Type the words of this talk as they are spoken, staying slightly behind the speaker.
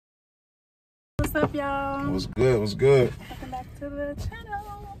What's up, y'all? What's good? What's good? Welcome back to the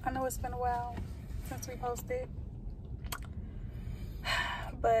channel. I know it's been a while since we posted,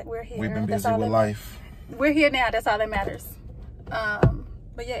 but we're here. We've been busy with life. We're here now. That's all that matters.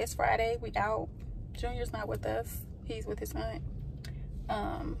 But yeah, it's Friday. We out. Junior's not with us. He's with his aunt.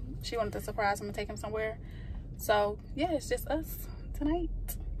 She wanted to surprise him and take him somewhere. So yeah, it's just us tonight.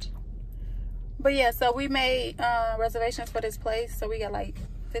 But yeah, so we made reservations for this place. So we got like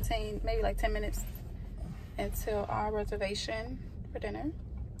 15, maybe like 10 minutes until our reservation for dinner.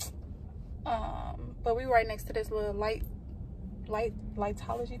 But we were right next to this little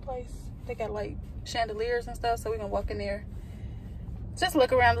lightology place. They got like chandeliers and stuff. So we're gonna walk in there, just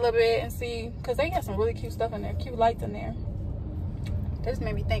look around a little bit and see, because they got some really cute stuff in there, cute lights in there. That just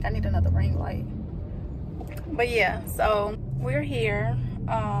made me think I need another ring light. But yeah, so we're here.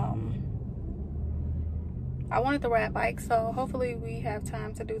 I wanted to ride bikes, so hopefully we have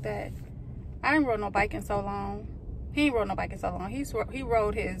time to do that. I ain't rode no bike in so long. He ain't rode no bike in so long. He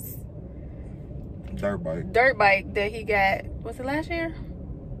rode his dirt bike that he got, was it last year?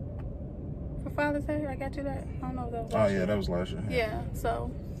 For Father's Day? I got you that? I don't know if that was last year. That was last year. Yeah, so.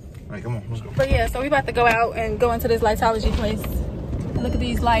 All right, come on, let's go. But yeah, so we about to go out and go into this lightology place. Look at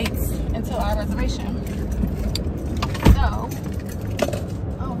these lights until our reservation. So,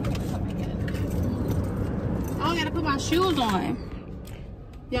 I gotta put my shoes on.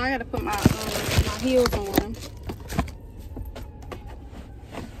 Yeah, I gotta put my heels on.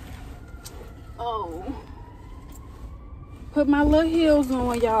 Oh, put my little heels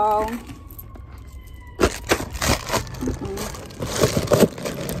on, y'all.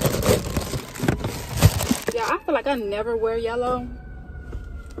 Yeah, I feel like I never wear yellow,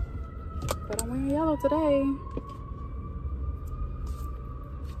 but I'm wearing yellow today.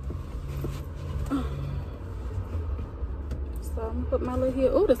 So I'm gonna put my little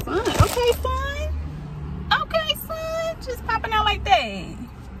heel. Oh, the sun. Okay, sun. Okay, sun. Just popping out like that.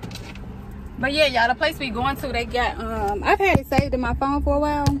 But yeah, y'all, the place we going to, they got I've had it saved in my phone for a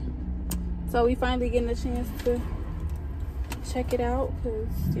while, so we finally getting a chance to check it out,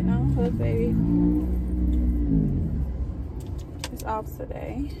 because you know, her baby is off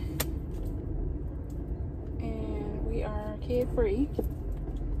today and we are kid free.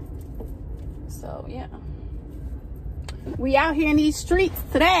 So yeah, we out here in these streets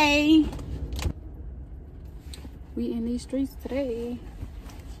today. We in these streets today.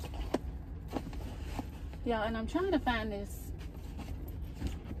 Yeah, and I'm trying to find this.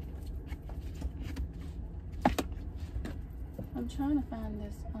 I'm trying to find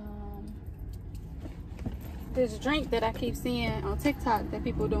this this drink that I keep seeing on TikTok that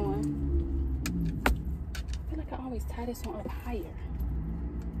people doing. I feel like I always tie this one up higher.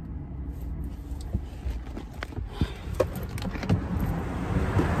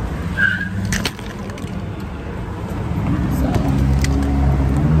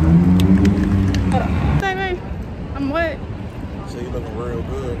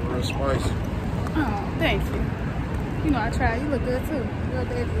 Spicy. Oh, thank you. You know I tried. You look good too. You're a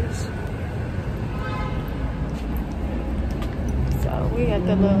babyish. So we at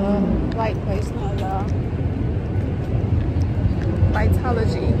the little light place now, y'all.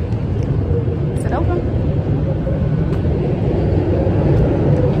 Lightology. Is it open?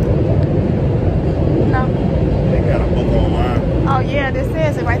 No. They got a book online. Oh yeah, this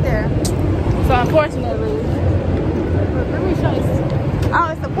says it right there. So unfortunately, let me show you. Oh,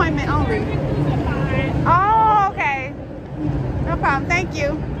 it's appointment only. Oh, okay. No problem. Thank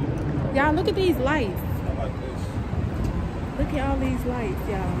you. Y'all, look at these lights. I like this. Look at all these lights,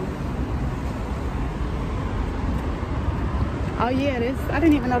 y'all. Oh, yeah, this. I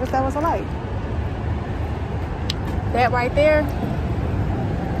didn't even notice that was a light. That right there.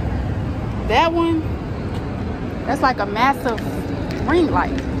 That one. That's like a massive ring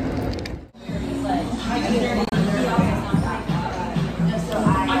light.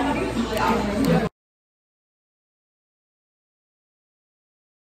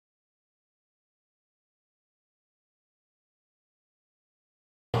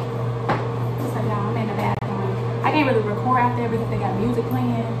 I can't really record out there because they got music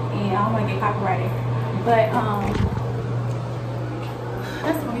playing and I don't want to get copyrighted. But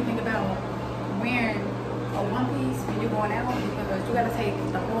that's what we think about wearing a one piece when you're going out, because you got to take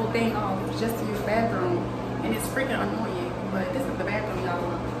the whole thing off just to use the bathroom, and it's freaking annoying. But this is the bathroom, y'all.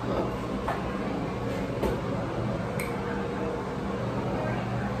 Look.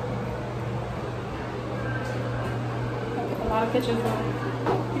 A lot of pictures of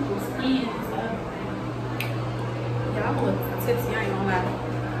people's skin and stuff. I'm a little tipsy, I ain't gonna lie.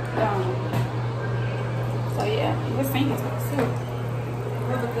 So yeah, this thing is too.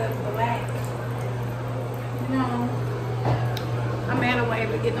 Really good, relax. No. I'm at a way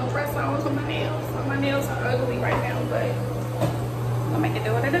to get no press on for my nails. So my nails are ugly right now, but I'm gonna make it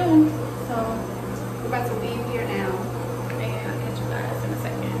do what I do. So we're about to leave here now, and I'll catch you guys in a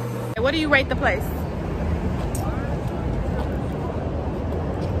second. What do you rate the place?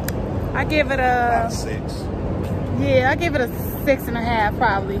 I give it a 6. Yeah, I give it a 6.5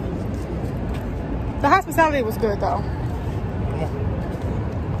 probably. The hospitality was good though.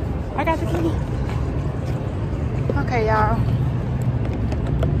 I got the key. Okay, y'all.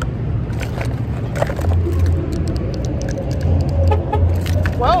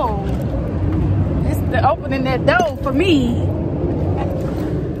 Whoa. It's the opening that door for me.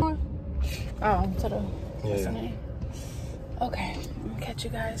 Oh, to the Yeah. Okay, I'll catch you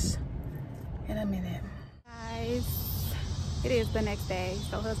guys in a minute. Guys, it is the next day.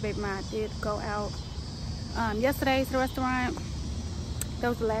 So husband and I did go out yesterday to the restaurant. That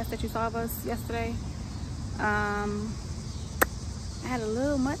was the last that you saw of us yesterday. I had a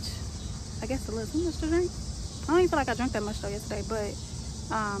little much, I guess a little too much to drink. I don't even feel like I drank that much though yesterday, but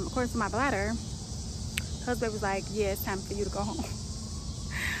according to my bladder, husband was like, yeah, it's time for you to go home.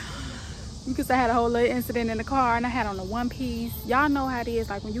 Because I had a whole little incident in the car and I had on a one piece. Y'all know how it is,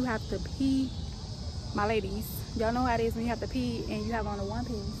 like when you have to pee, my ladies, y'all know how it is when you have to pee and you have on a one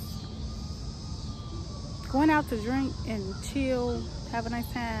piece. Going out to drink and chill, have a nice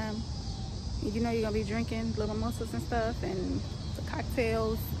time. And you know you're gonna be drinking little mimosas and stuff and the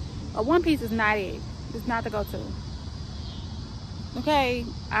cocktails. A one piece is not it. It's not the go-to. Okay,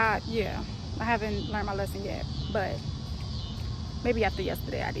 yeah, I haven't learned my lesson yet, but maybe after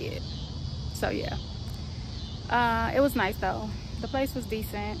yesterday I did. So yeah, it was nice though. The place was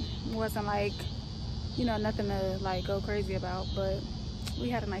decent. It wasn't like, you know, nothing to like go crazy about, but we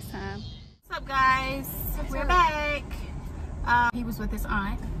had a nice time. What's up, guys? We're back. He was with his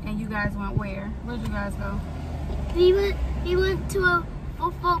aunt, and you guys went where? Where'd you guys go? We went to a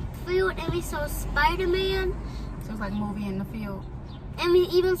football field and we saw Spider-Man. So it was like a movie in the field. And we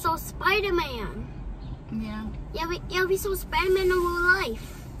even saw Spider-Man. Yeah. Yeah, we saw Spider-Man in real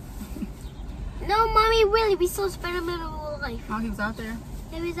life. No, mommy, really, we saw Spider-Man in real life. Oh, he was out there?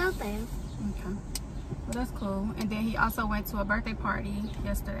 Yeah, he was out there. Okay. Well, that's cool. And then he also went to a birthday party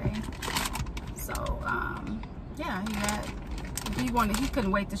yesterday. So, yeah, he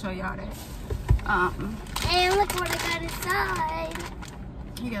couldn't wait to show y'all that. And look what I got inside.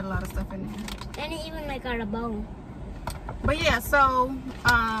 He got a lot of stuff in there. And he even like got a bow. But yeah, so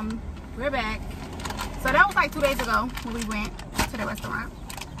we're back. So that was like 2 days ago when we went to the restaurant.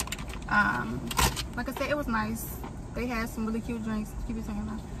 Like I said, it was nice. They had some really cute drinks. Keep it saying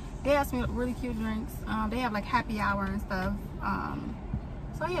that. They had some really cute drinks. They have like happy hour and stuff.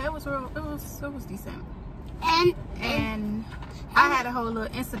 So yeah, it was decent. And I had a whole little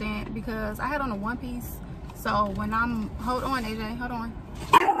incident because I had on a one piece. So when hold on, AJ, hold on.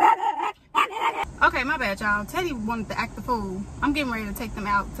 Okay, my bad, y'all. Teddy wanted to act the fool. I'm getting ready to take them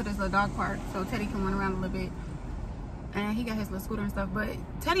out to this little dog park so Teddy can run around a little bit. And he got his little scooter and stuff. But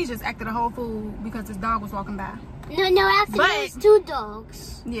Teddy just acted a whole fool because his dog was walking by. No, actually there's two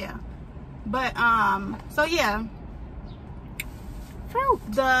dogs. Yeah. But, so yeah. Fruit.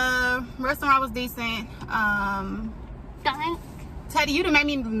 The restaurant was decent. Teddy, you done made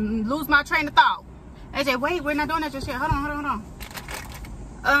me lose my train of thought. AJ, wait, we're not doing that just yet. Hold on.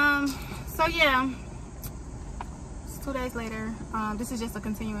 So yeah, it's 2 days later. This is just a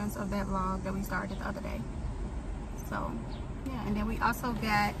continuance of that vlog that we started the other day. So yeah, and then we also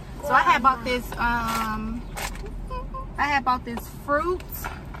got, so I had bought this fruit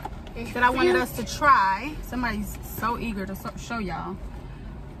that I wanted us to try. Somebody's so eager to show y'all.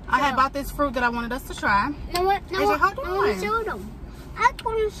 I had bought this fruit that I wanted us to try. No, what? Hold on. I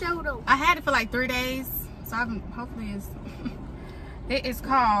want to show them. I had it for like 3 days, so hopefully it is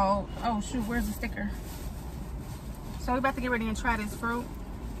called, oh shoot, where's the sticker? So we're about to get ready and try this fruit.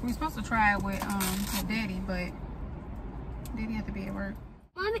 We're supposed to try it with Daddy, but Daddy had to be at work.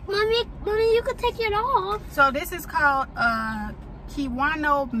 Mommy, you could take it off. So this is called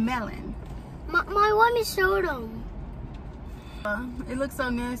Kiwano melon. Let me show them. It looks so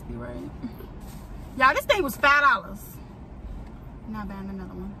nasty, right? Y'all, this thing was $5. Not buying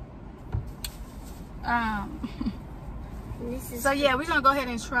another one. So yeah, we're gonna go ahead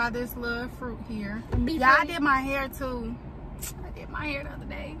and try this little fruit here. Yeah, I did my hair too. I did my hair the other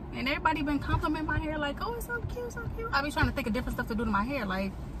day, and everybody been complimenting my hair like, oh, it's so cute, so cute. I be trying to think of different stuff to do to my hair,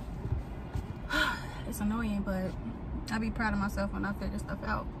 like it's annoying, but I be proud of myself when I figure stuff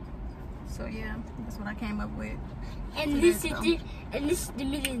out. So yeah, that's what I came up with. And this is the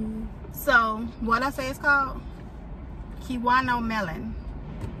melon. So what I say it's called? Kiwano melon.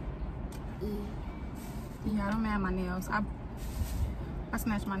 Yeah, I don't mind my nails. I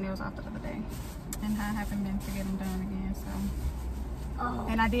snatched my nails off the other day, and I haven't been to get them done again. So, Oh.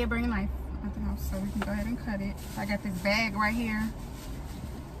 and I did bring a knife, so we can go ahead and cut it. I got this bag right here.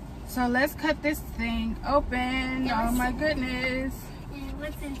 So let's cut this thing open. Yeah, Oh my goodness.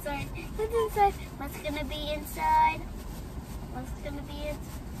 What's inside? What's inside? What's gonna be inside? What's gonna be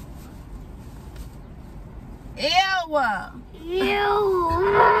inside? Ew. Ew.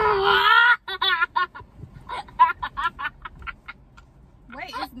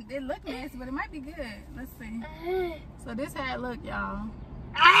 Wait, it look nasty, but it might be good. Let's see. So this how it look, y'all.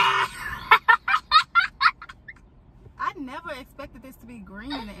 I never expected this to be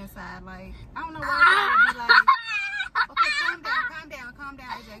green in the inside. Like, I don't know why I thought it would be like, okay, calm down,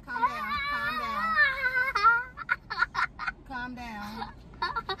 AJ, calm down.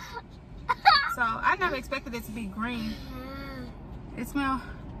 So I never expected it to be green. It smell.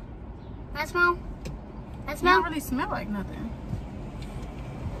 That smell? That It smell? don't really smell like nothing.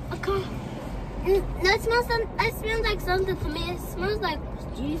 Okay. That smells like something to me. It smells like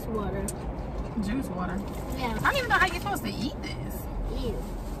juice water. Juice water. Yeah. I don't even know how you're supposed to eat this. Ew.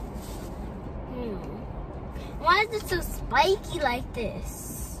 Why is it so spiky like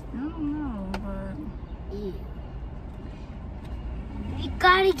this? I don't know, but Ew. We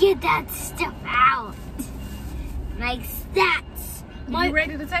gotta get that stuff out. Like that. you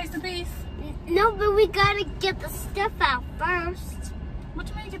ready to taste the piece? No, but we gotta get the stuff out first. What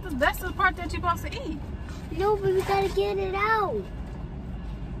you mean get this? That's the part that you're supposed to eat. No, but we gotta get it out.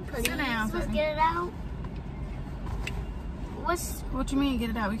 Sit down, Let's Teddy. get it out. What you mean get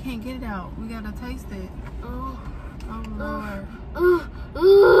it out? We can't get it out. We gotta taste it. Oh. Oh Lord.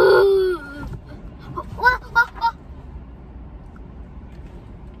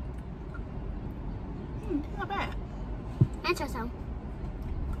 Not bad. Interesting.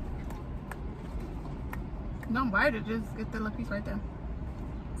 Don't bite it. Just get the little piece right there.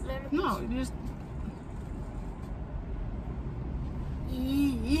 No, you just.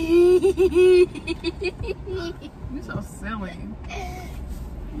 You're so silly.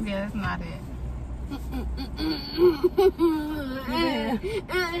 Yeah, that's not it.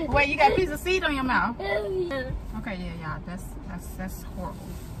 Wait, you got a piece of seed on your mouth. Okay, yeah, that's horrible.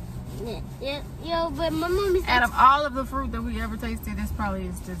 Yeah, but my mom is Out of all of the fruit that we ever tasted, this probably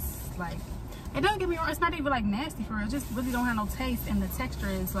is just like. And don't get me wrong, it's not even like nasty for real. It just really don't have no taste, and the texture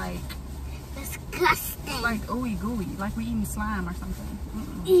is like disgusting. like ooey gooey, like we eating slime or something.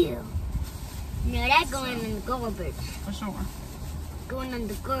 Ew. No, that's going in the garbage. For sure. Going in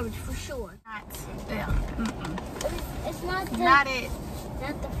the garbage for sure. Not, yeah. It's not the, Not it.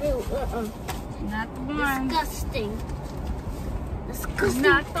 not the fruit. Not the one. Disgusting. Disgusting.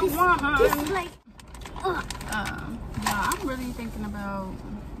 Not the one. Just like, Yeah, I'm really thinking about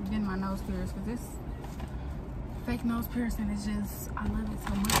getting my nose pierced because this fake nose piercing is just, I love it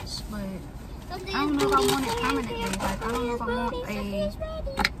so much, but I don't know if I want it permanently. Like, I don't know if I want a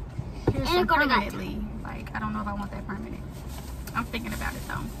piercing permanently. Like, I don't know if I want that permanent. I'm thinking about it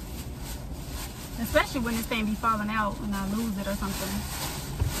though. Especially when this thing be falling out and I lose it or something.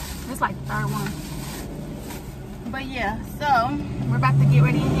 It's like the third one. But yeah, so we're about to get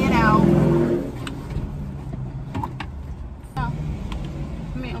ready and head out. Oh.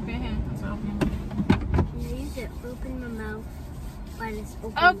 Let me open your hand. That's what open your hand. you need to open my mouth while it's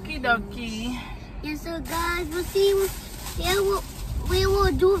open. Okie dokie. Yeah, so guys, we'll see you. Yeah, we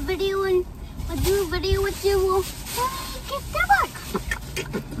will do a video and with you when we get the back.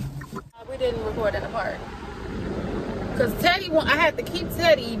 We didn't record in the park. Cause Teddy, I had to keep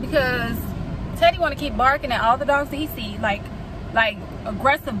Teddy because Teddy want to keep barking at all the dogs that he see, like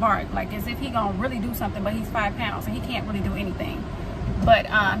aggressive bark, like as if he gonna really do something. But he's 5 pounds and he can't really do anything. But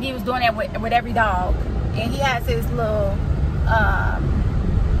he was doing that with every dog, and he has his little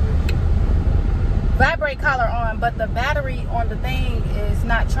vibrate collar on, but the battery on the thing is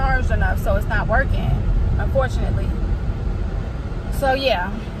not charged enough, so it's not working, unfortunately. So yeah,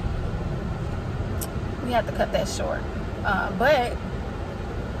 we have to cut that short. But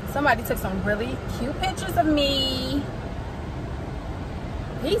somebody took some really cute pictures of me.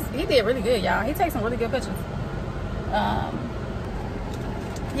 He did really good, y'all. He takes some really good pictures.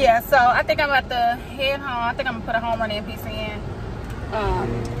 Yeah, so I think I'm about to head home. I think I'm gonna put a home run NPC in.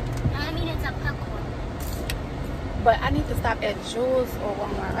 I mean, it's a popcorn. But I need to stop at Jules or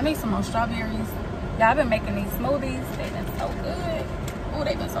Walmart. I need some more strawberries. Yeah, I've been making these smoothies. They've been so good. Oh,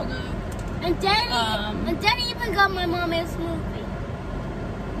 they've been so good. And Daddy even got my mom a smoothie.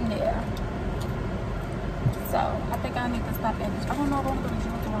 Yeah. So I think I need to stop at. I don't know if I'm gonna go to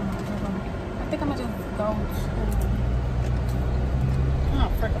Jules or Walmart. I think I'm gonna just go to. Oh,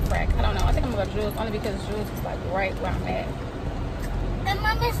 frick. I don't know. I think I'm gonna go to Jules only because Jules is like right where I'm at. And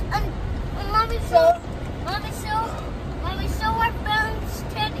Mommy saw our friend's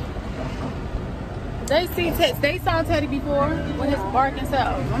Teddy. They saw Teddy before with his barking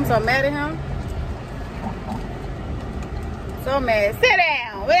self. I'm so mad at him. So mad. Sit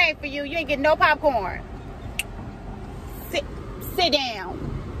down. It ain't for you. You ain't getting no popcorn. Sit down.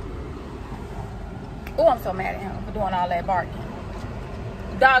 Oh, I'm so mad at him for doing all that barking.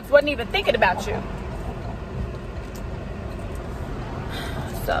 Dogs wasn't even thinking about you.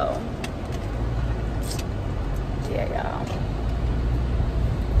 So, yeah, y'all.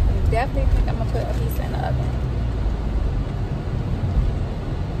 I definitely think I'm gonna put a piece in the oven.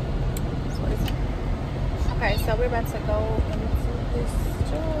 That's what it's. Okay, so we're about to go into this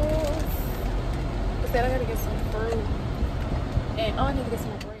juice. Instead, I gotta get some fruit. And oh, I need to get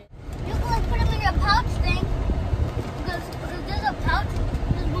some bread. You can like put them in your pouch thing. Because there's a pouch.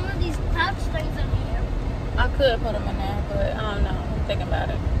 There's one of these pouch things in here. I could put them in there, but I don't know. I'm thinking about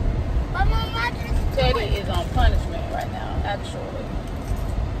it. But Mama, Teddy is on punishment right now, actually.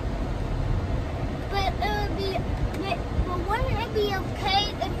 But it would be, but wouldn't it be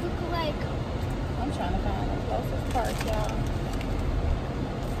okay if you could like? I'm trying to find the closest park, y'all.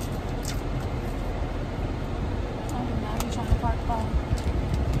 Oh, now you're trying to park phone.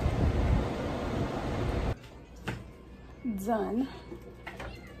 Done.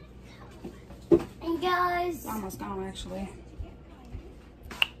 And guys, Almost gone, actually.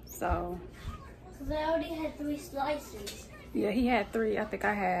 So, because I already had 3 slices. yeah, he had 3. I think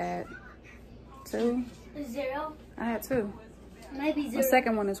I had 2. 0. I had 2. Maybe 0. The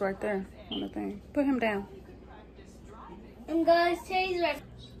second one is right there on the thing. Put him down. And guys, Teddy's right.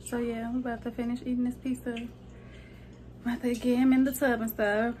 So yeah, I'm about to finish eating this pizza. I'm about to get him in the tub and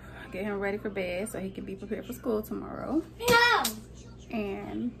stuff. Get him ready for bed so he can be prepared for school tomorrow. No!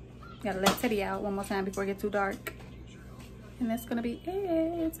 And gotta let Teddy out one more time before it gets too dark. And that's gonna be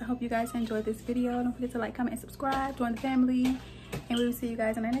it. I hope you guys enjoyed this video. Don't forget to like, comment, and subscribe. Join the family. And we will see you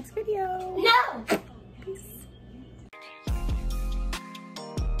guys in our next video. No! Peace.